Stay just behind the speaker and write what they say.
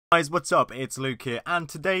Guys, what's up? It's Luke here, and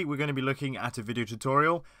today we're going to be looking at a video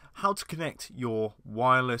tutorial how to connect your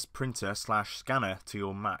wireless printer slash scanner to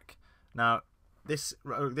your Mac. Now this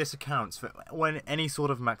accounts for any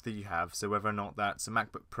sort of Mac that you have, so whether or not that's a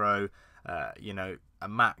MacBook Pro, a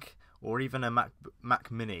Mac, or even a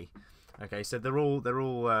Mac Mini. Okay, so they're all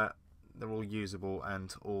usable,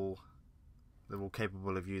 and they're all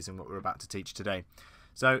capable of using what we're about to teach today.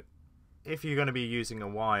 So if you're going to be using a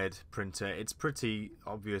wired printer, it's pretty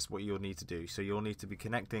obvious what you'll need to do. So you'll need to be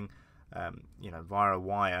connecting via a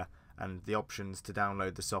wire, and the options to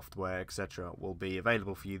download the software, etc., will be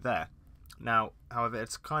available for you there. Now, however,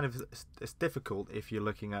 it's difficult if you're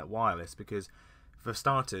looking at wireless, because for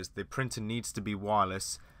starters, the printer needs to be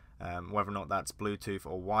wireless, whether or not that's Bluetooth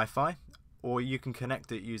or Wi-Fi, or you can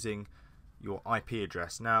connect it using your IP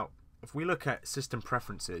address. Now, if we look at system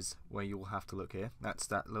preferences, where you'll have to look here, that's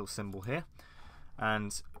that little symbol here,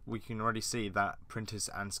 and we can already see that printers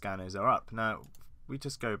and scanners are up. Now, we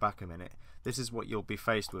just go back a minute. This is what you'll be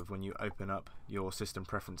faced with when you open up your system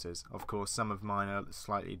preferences. Of course, some of mine are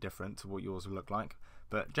slightly different to what yours will look like,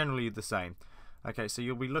 but generally the same. Okay, so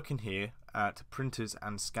you'll be looking here at printers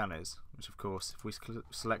and scanners, which of course, if we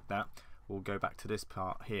select that, we'll go back to this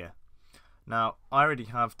part here. Now, I already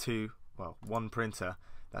have one printer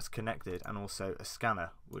that's connected, and also a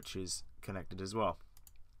scanner which is connected as well.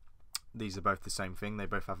 These are both the same thing, they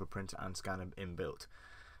both have a printer and scanner inbuilt.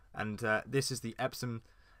 And this is the Epson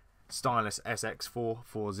Stylus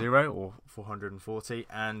SX440 or 440,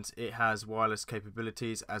 and it has wireless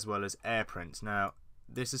capabilities as well as AirPrint. Now,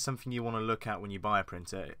 this is something you want to look at when you buy a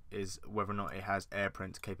printer, is whether or not it has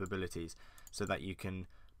AirPrint capabilities, so that you can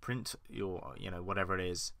print your whatever it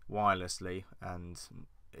is wirelessly, and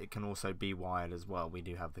it can also be wired as well. We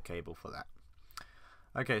do have the cable for that.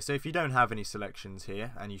 Okay, so if you don't have any selections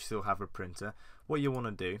here and you still have a printer, what you want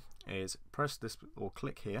to do is press this or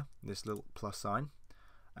click here, this little plus sign,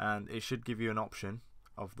 and it should give you an option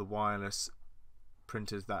of the wireless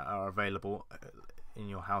printers that are available in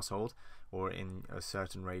your household or in a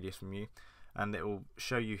certain radius from you, and it will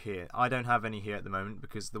show you here. I don't have any here at the moment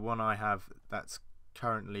because the one I have that's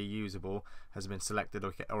currently usable has been selected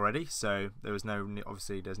already, so there's no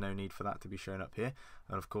need for that to be shown up here.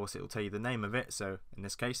 And of course it will tell you the name of it, so in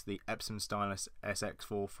this case the Epson Stylus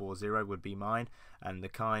SX440 would be mine, and the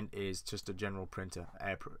kind is just a general printer,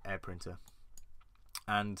 air printer.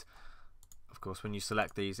 And of course when you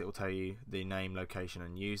select these, it will tell you the name, location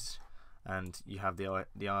and use, and you have the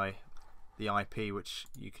IP which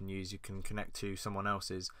you can use. You can connect to someone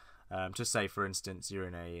else's, just say for instance you're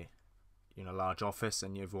in a large office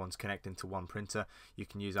and everyone's connecting to one printer, you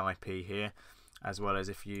can use IP here, as well as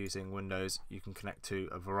if you're using Windows, you can connect to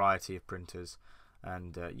a variety of printers.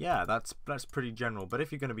 And yeah, that's pretty general. But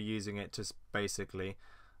if you're going to be using it just basically,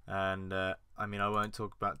 and I won't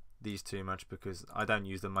talk about these too much because I don't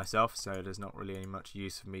use them myself, so there's not really any much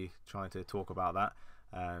use for me trying to talk about that.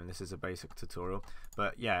 This is a basic tutorial.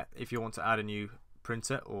 But yeah, if you want to add a new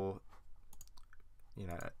printer or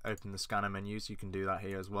open the scanner menus, you can do that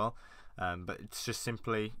here as well. But it's just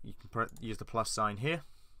simply, you can use the plus sign here,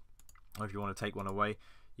 or if you want to take one away,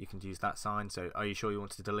 you can use that sign. So are you sure you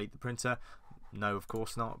want to delete the printer? No, of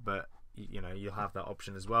course not, but you'll have that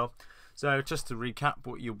option as well. So just to recap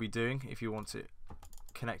what you'll be doing if you want to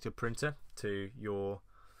connect your printer to your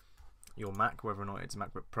Mac, whether or not it's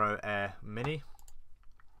MacBook Pro, Air, Mini,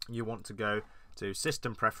 you want to go to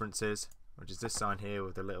System Preferences, which is this sign here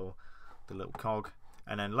with the little cog,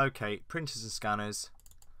 and then locate printers and scanners.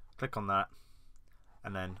 Click on that,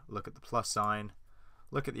 and then look at the plus sign,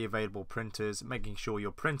 look at the available printers, making sure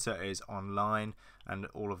your printer is online and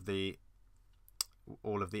all of the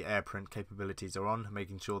AirPrint capabilities are on,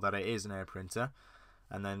 making sure that it is an Air printer,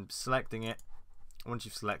 and then selecting it. Once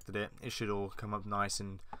you've selected it, it should all come up nice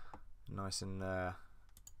and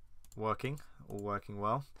working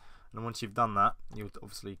well. And once you've done that, you'll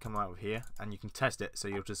obviously come out of here and you can test it. So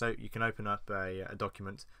you can open up a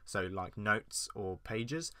document, so like notes or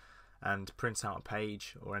pages, and print out a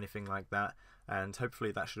page or anything like that, and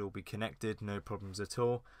hopefully that should all be connected, no problems at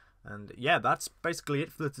all. And yeah, that's basically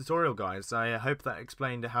it for the tutorial, guys. I hope that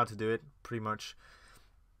explained how to do it pretty much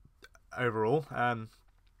overall.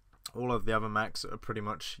 All of the other Macs are pretty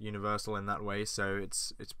much universal in that way, so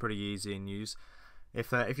it's pretty easy in use.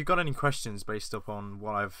 If you've got any questions based upon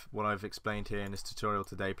what I've explained here in this tutorial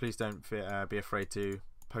today, please don't be afraid to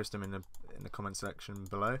post them in the comment section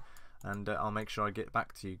below, and I'll make sure I get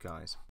back to you guys.